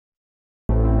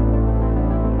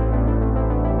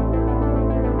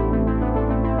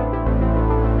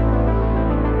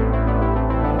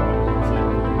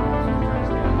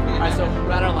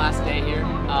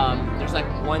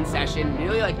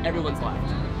literally like everyone's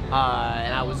left.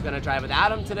 And I was gonna drive with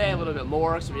Adam today a little bit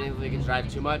more, so we didn't think he can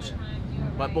drive too much.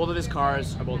 But both of his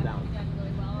cars are both down.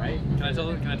 Right? Can I tell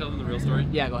them the real story?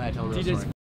 Yeah, go ahead. Tell them the real TJ's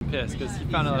story. pissed because he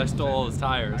found out that I stole all his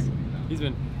tires. He's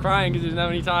been crying because he doesn't have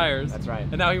any tires. That's right.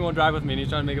 And now he won't drive with me, and he's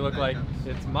trying to make it look like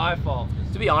it's my fault.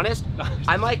 To be honest,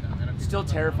 I'm like still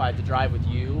terrified to drive with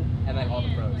you and like all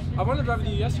the pros. I wanted to drive with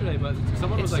you yesterday, but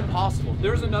someone was like, impossible.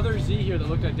 There was another Z here that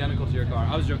looked identical to your car.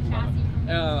 I was joking about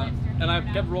it. And I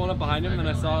kept rolling up behind him, and then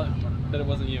I saw that it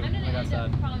wasn't you. And I got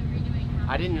sad.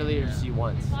 I didn't really see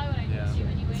once. Yeah.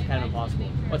 It's kind of impossible.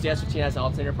 What's the S15 has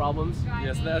alternator problems?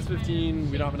 Yeah, so the S15,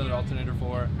 we don't have another alternator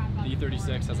for. The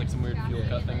E36 has like some weird fuel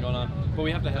cut thing going on. But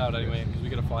we have to head out anyway, because we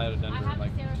got to fly out of Denver in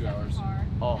like 2 hours.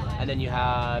 Oh, and then you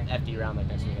have FD round like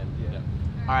next weekend. Yeah.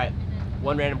 All right,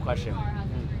 one random question.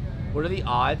 What are the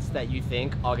odds that you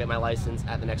think I'll get my license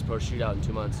at the next pro shootout in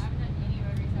 2 months?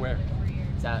 Where?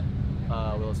 It's at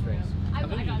Willow Springs. I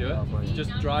think you can do it.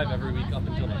 Just drive every week up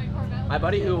until then. My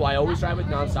buddy, who I always drive with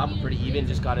nonstop, but pretty even,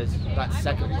 just got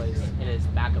second place in his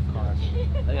backup car.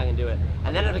 I think I can do it.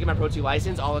 And then if I get my Pro 2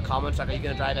 license, all the comments like, "Are you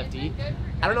gonna drive FD?"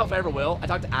 I don't know if I ever will. I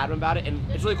talked to Adam about it, and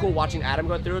it's really cool watching Adam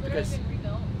go through it because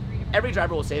every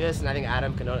driver will say this, and I think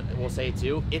Adam will say it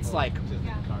too. It's like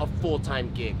a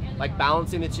full-time gig. Like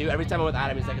balancing the two. Every time I'm with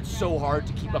Adam, he's like, it's so hard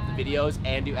to keep up the videos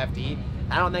and do FD.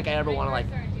 I don't think I ever want to like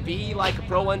be like a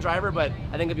Pro 1 driver, but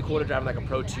I think it'd be cool to drive like a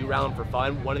Pro 2 round for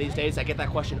fun one of these days. I get that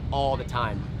question all the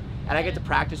time. And I get to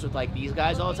practice with like these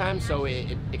guys all the time, so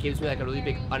it gives me like a really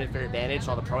big unfair advantage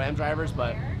to all the Pro-Am drivers,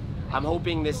 but I'm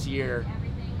hoping this year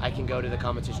I can go to the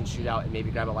competition shootout and maybe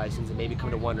grab a license and maybe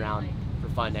come to one round for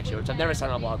fun next year, which I've never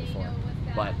signed on a vlog before,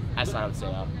 but that's what I would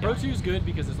say. Pro 2 is good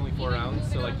because it's only 4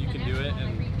 rounds, so like you can do it,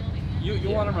 and you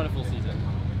want to run a full season.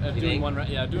 Doing one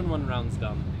round's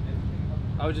dumb.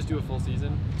 I would just do a full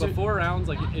season. But 4 rounds,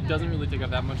 like it doesn't really take up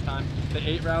that much time. The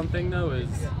 8 round thing though is,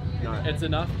 it's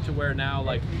enough to where now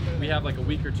like we have like a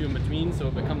week or 2 in between, so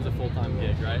it becomes a full-time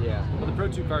gig, right? Yeah. But the Pro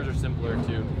 2 cars are simpler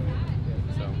too,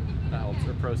 so that helps.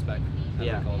 Or Pro Spec, as we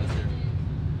call this here.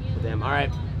 Well, damn. All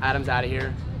right, Adam's out of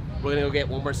here. We're gonna go get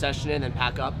one more session in, then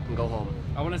pack up and go home.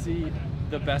 I want to see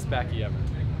the best backy ever.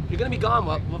 You're gonna be gone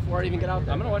before I even get out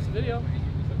there. I'm gonna watch the video.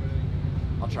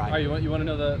 I'll try. All right, you want to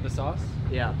know the sauce?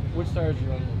 Yeah. Which tires do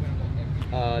you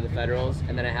run? The Federals,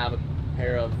 and then I have a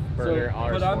pair of Burner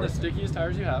RS4s. Put on the stickiest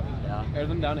tires you have. Yeah. Air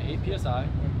them down to 8 psi,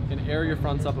 and air your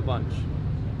fronts up a bunch.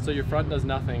 So your front does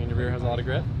nothing, and your rear has a lot of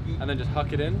grip. And then just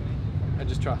huck it in, and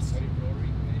just trust.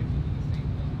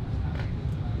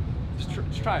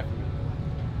 Just try it.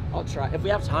 I'll try. If we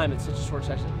have time, it's such a short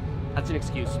session. That's an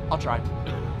excuse. I'll try.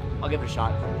 I'll give it a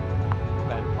shot.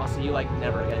 Okay. I'll see you like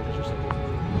never again.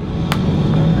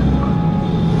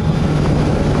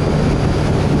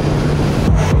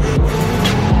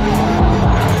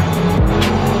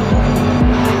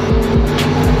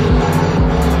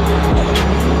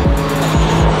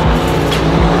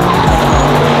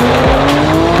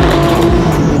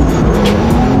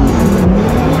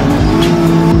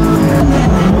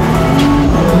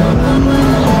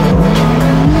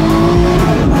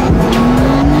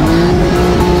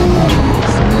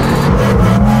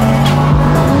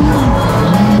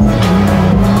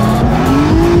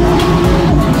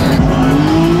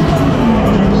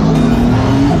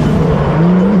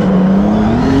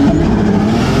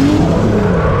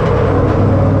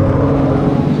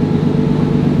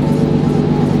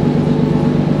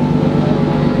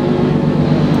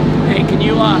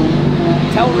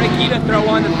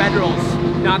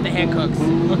 Not the Hancooks.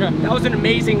 Okay. That was an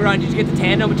amazing run. Did you get the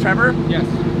tandem with Trevor? Yes.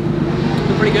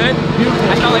 Pretty good? Beautiful.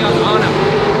 I felt like I was on him.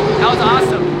 That was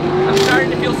awesome. I'm starting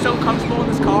to feel so comfortable in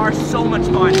this car. So much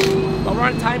fun. But we're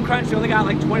on a time crunch. We only got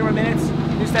like 20 more minutes.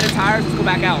 New set of tires. Let's go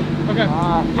back out. Okay.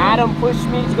 Adam pushed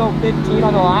me to go 15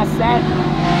 on the last set.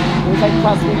 He was like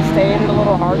pressing me to stay in it a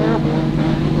little harder.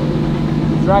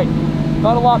 He's right.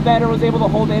 Felt a lot better. Was able to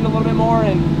hold in a little bit more,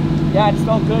 and yeah, it just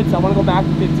felt good. So I want to go back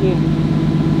to 15.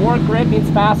 More grip means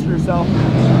faster, so.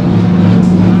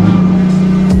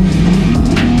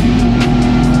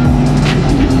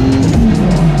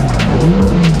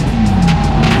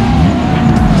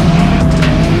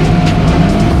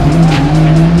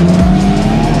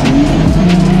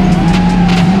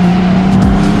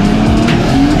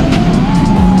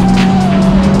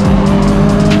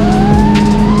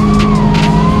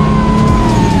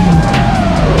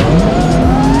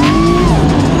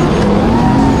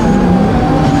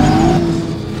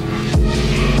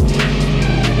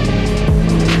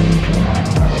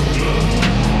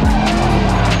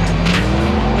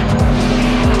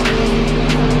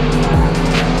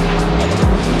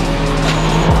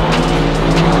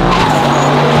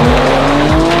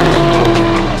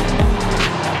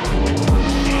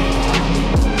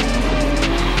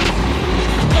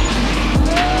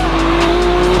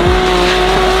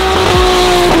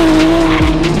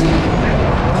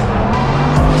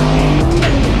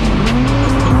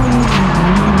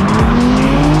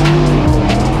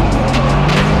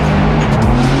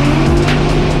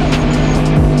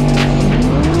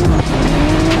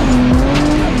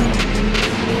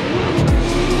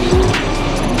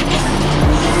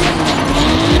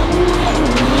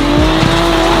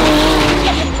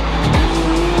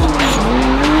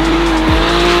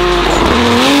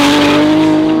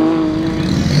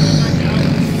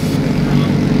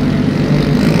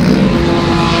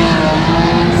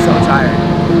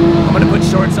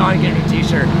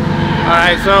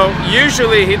 Alright, so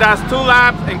usually he does 2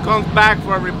 laps and comes back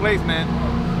for a replacement.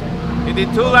 He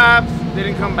did 2 laps,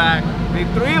 didn't come back. Did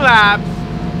 3 laps,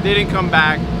 didn't come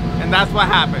back. And that's what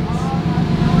happens.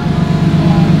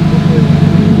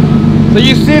 So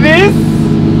you see this?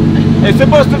 It's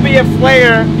supposed to be a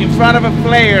flare in front of a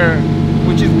flare,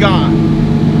 which is gone.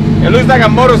 It looks like a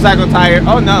motorcycle tire.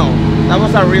 Oh no, that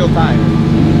was a real tire.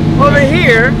 Over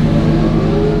here,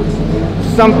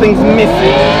 something's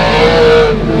missing.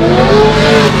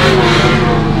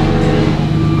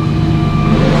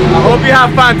 I hope you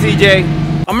have fun, TJ.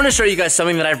 I'm gonna show you guys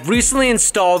something that I've recently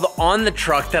installed on the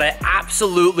truck that I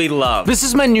absolutely love. This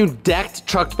is my new decked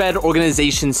truck bed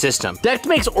organization system. Decked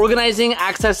makes organizing,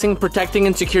 accessing, protecting,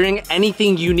 and securing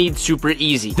anything you need super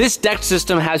easy. This decked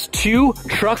system has 2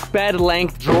 truck bed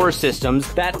length drawer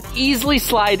systems that easily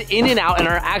slide in and out and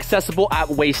are accessible at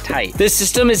waist height. This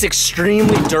system is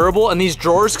extremely durable, and these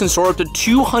drawers can store up to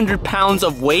 200 pounds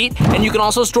of weight, and you can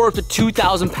also store up to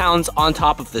 2,000 pounds on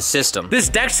top of the system. This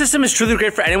decked system is truly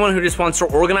great for anyone who just wants to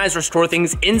organize or store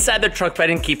things inside their truck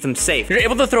bed and keep them safe. You're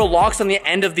able to throw locks on the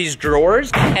end of these drawers,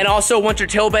 and also once your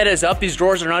tail bed is up, these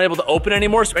drawers are not able to open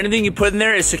anymore, so anything you put in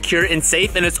there is secure and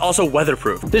safe, and it's also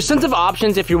weatherproof. There's tons of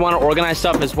options if you want to organize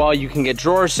stuff as well. You can get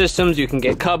drawer systems, you can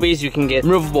get cubbies, you can get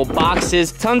removable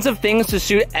boxes, tons of things to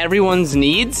suit everyone's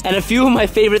needs. And a few of my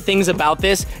favorite things about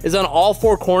this is on all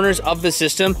 4 corners of the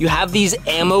system, you have these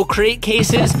ammo crate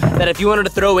cases that if you wanted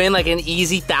to throw in like an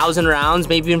easy 1,000 rounds,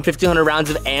 maybe even 1,500 rounds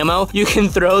of ammo, you can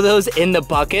throw those in the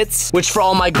buckets, which for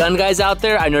all my gun guys out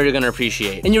there, I know you're gonna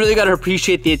appreciate. And you really gotta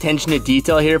appreciate the attention to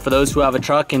detail here for those who have a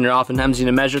truck and you're oftentimes need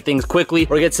to measure things quickly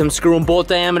or get some screw and bolt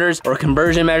diameters or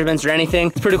conversion measurements or anything.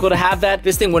 It's pretty cool to have that.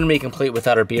 This thing wouldn't be complete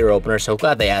without our beer opener, so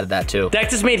glad they added that too.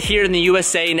 Decked is made here in the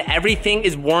USA, and everything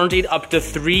is warranted up to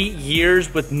 3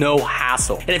 years with no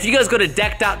hassle. And if you guys go to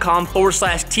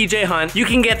deck.com/TJ Hunt, you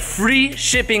can get free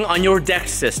shipping on your Decked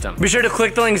system. Be sure to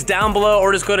click the links down below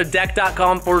or just go to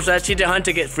deck.com/TJ Hunt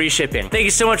to get free shipping. Thank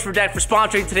you so much for Decked for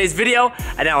sponsoring today's video,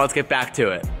 and now let's get back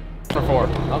to it. For 4.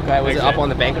 Okay, was it up on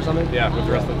the bank or something? Yeah, with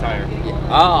the rest of the tire.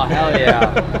 Oh, hell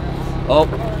yeah. Oh,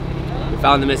 we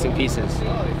found the missing pieces. So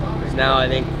now I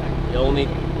think the only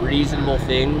reasonable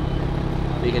thing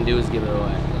we can do is give it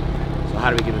away. So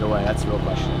how do we give it away? That's the real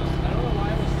question.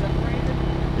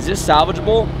 Is this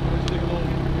salvageable?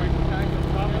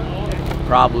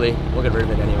 Probably. We'll get rid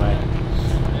of it anyway.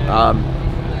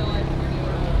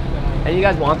 And you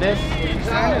guys want this?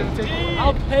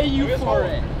 I'll pay you for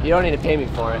it. You don't need to pay me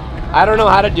for it. I don't know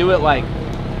how to do it like...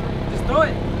 Just do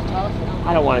it.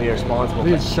 I don't want to be responsible.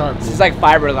 It's sharp. This is like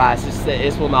fiberglass.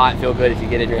 This will not feel good if you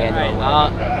get it in your hand.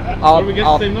 I'll we get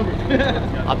the same number.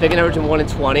 I'll pick a number between 1 and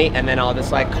 20, and then I'll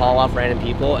just like call off random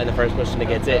people, and the first person that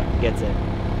gets it, gets it.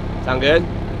 Sound good?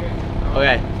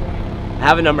 Okay. I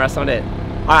have a number. That's not it.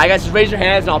 All right, guys, just raise your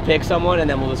hands, and I'll pick someone, and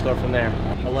then we'll just go from there.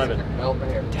 11. Nope,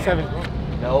 right here. 7.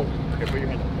 Nope. Okay, put your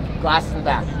hand up. Glasses in the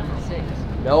back. 6.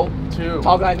 Nope. 2.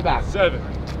 Tall guy in the back. 7.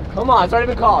 Come on, it's already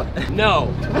been called.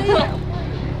 No.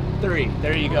 3.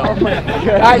 There you go.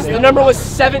 Guys, the number was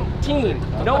 17.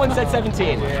 No one said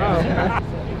 17.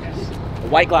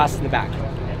 White glasses in the back.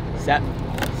 7.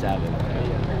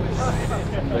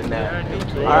 Wasn't that?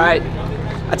 All right.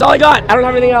 That's all I got. I don't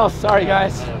have anything else. Sorry,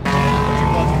 guys.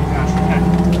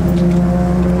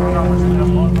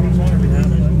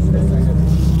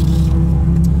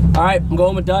 All right, I'm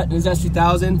going with Dut in his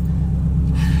S2000.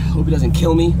 Hope he doesn't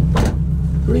kill me.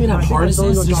 We don't even have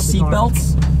harnesses, just seat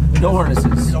belts. No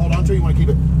harnesses. Hold on to it, you want to keep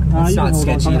it? It's not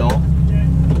sketchy at all.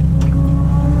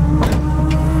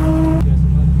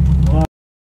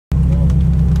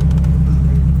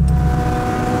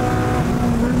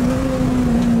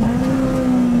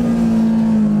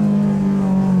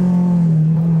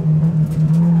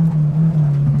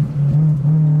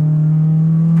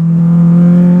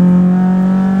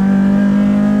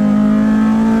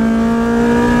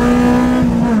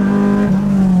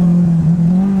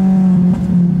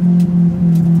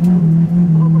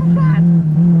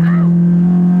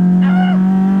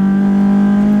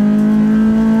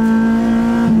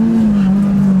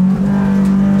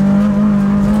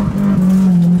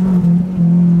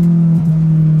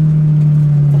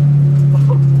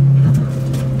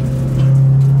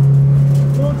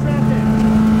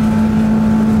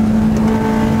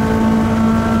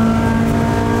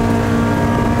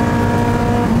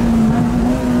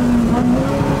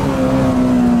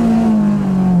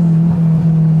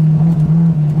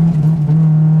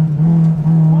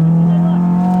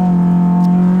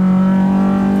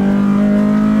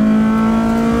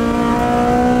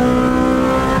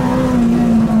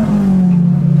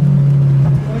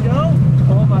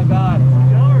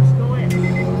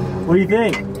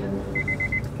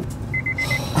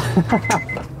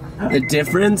 The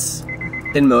difference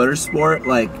in motorsport,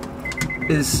 like,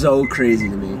 is so crazy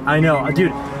to me. I know,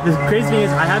 dude. The crazy thing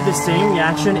is, I have the same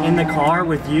reaction in the car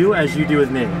with you as you do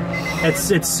with me.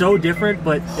 It's so different,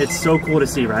 but it's so cool to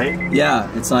see, right?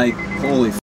 Yeah, it's like, holy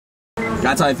f.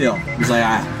 That's how I feel. It's like,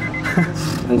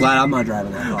 I'm glad I'm not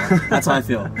driving that car. That's how I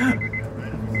feel.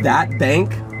 That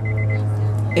bank,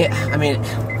 I mean,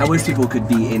 I wish people could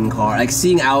be in car. Like,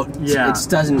 seeing out, it just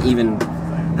doesn't even,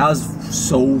 that was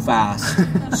so fast.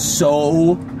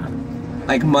 So,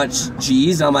 like, much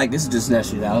G's. I'm like, this is just an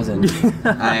S2000.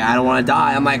 I don't want to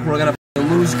die. I'm like, we're going to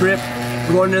lose grip.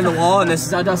 We're going into the wall, and this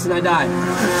is how Dustin and I die.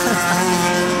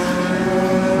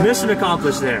 Mission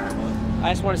accomplished there.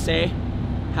 I just want to say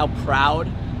how proud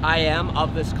I am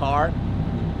of this car.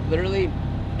 Literally,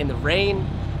 in the rain,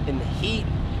 in the heat,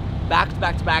 back to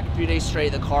back to back, 3 days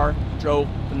straight, the car drove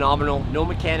phenomenal. No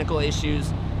mechanical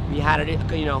issues. We had,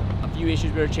 you know, a few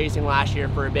issues we were chasing last year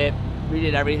for a bit. We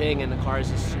did everything, and the car is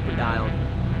just super dialed.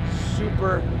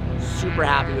 Super, super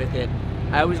happy with it.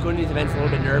 I always go into these events a little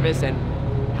bit nervous, and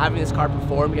having this car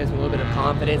perform gives me a little bit of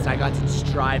confidence. I got to just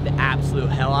drive the absolute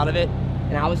hell out of it,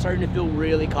 and I was starting to feel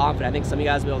really confident. I think some of you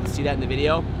guys will be able to see that in the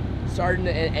video. Starting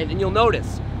to, and you'll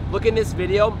notice, look in this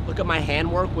video, look at my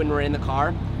handwork when we're in the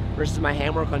car versus my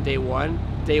handwork on day one.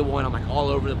 Day one, I'm like all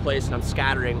over the place and I'm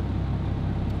scattering.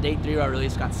 Day three, I really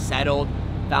just got settled,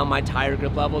 found my tire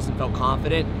grip levels and felt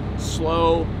confident.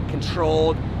 Slow,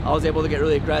 controlled. I was able to get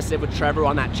really aggressive with Trevor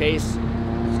on that chase.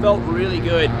 It felt really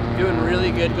good, doing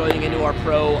really good going into our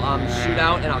pro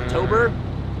shootout in October.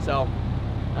 So,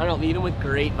 I don't know, leaving with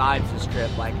great vibes this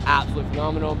trip, like absolutely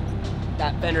phenomenal.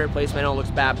 That fender replacement, I know it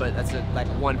looks bad, but that's like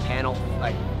one panel,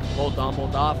 like bolt on,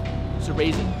 bolt off. Super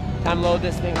easy. Time to load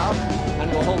this thing up, time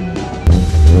to go home.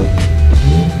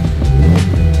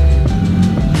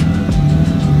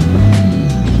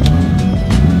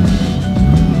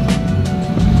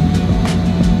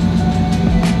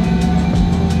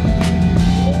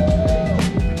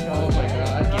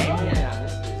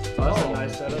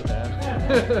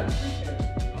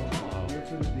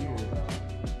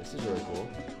 This is really cool.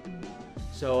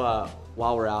 So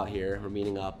while we're out here, we're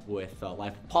meeting up with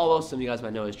Life of Paulo. Some of you guys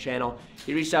might know his channel.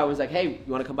 He reached out and was like, hey,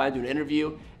 you want to come by and do an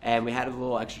interview? And we had a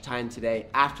little extra time today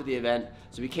after the event.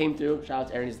 So we came through. Shout out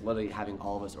to Aaron. He's literally having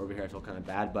all of us over here. I feel kind of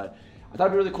bad, but I thought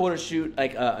it'd be really cool to shoot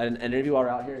like an interview while we're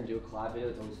out here and do a collab video.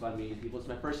 It's always fun meeting people. It's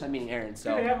my first time meeting Aaron. So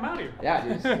Dude, they have him out here. Yeah,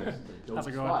 dude. It's a dope How's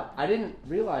it going? spot. I didn't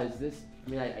realize this. I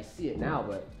mean, I see it now,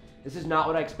 but this is not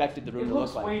what I expected the room to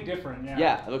look like. It looks way different, yeah.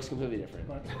 Yeah, it looks completely different.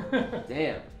 But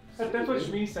Damn. that's what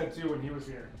Shmi said too when he was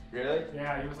here. Really?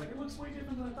 Yeah, he was like, it looks way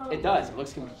different than I thought. It does. It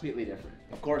looks completely different.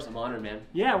 Of course, I'm honored, man.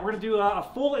 Yeah, we're gonna do a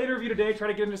full interview today, try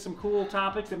to get into some cool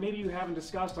topics that maybe you haven't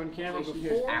discussed on camera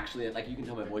before. Actually, like you can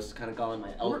tell my voice is kind of gone.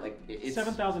 It's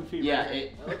 7,000 feet. Yeah,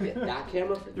 right? look at that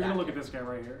camera. You're gonna look at this guy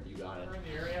right here. You got it. We're in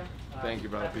the area. Thank you,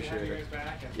 brother. Appreciate it.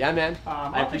 Yeah, man.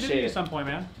 I appreciate it at some point,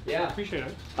 man. Yeah. Appreciate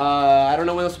it. I don't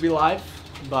know when this will be live,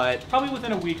 but Probably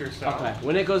within a week or so. okay.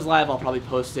 When it goes live, I'll probably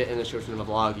post it in the short film of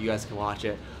a vlog. You guys can watch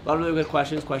it. A lot of really good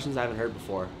questions I haven't heard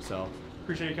before. So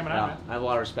Appreciate you coming yeah, out, man. I have a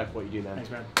lot of respect for what you do, man. Thanks,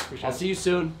 man. Appreciate I'll it. see you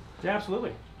soon. Yeah,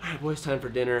 absolutely. All right, boys, time for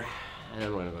dinner, and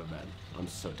then we're gonna go to bed. I'm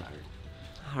so tired.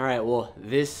 All right, well,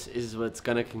 this is what's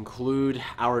gonna conclude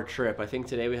our trip. I think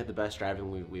today we had the best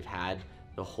driving we've had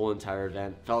the whole entire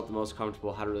event. Felt the most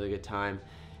comfortable, had a really good time,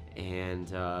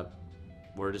 and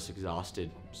we're just exhausted.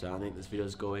 So I don't think this video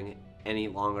is going any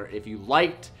longer. If you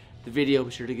liked the video, be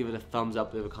sure to give it a thumbs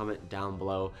up, leave a comment down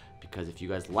below, because if you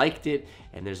guys liked it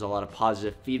and there's a lot of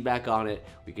positive feedback on it,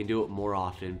 we can do it more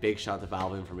often. Big shout out to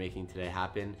Valvoline for making today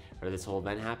happen, or this whole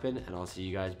event happen, and I'll see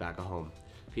you guys back at home.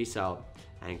 Peace out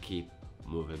and keep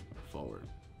moving forward.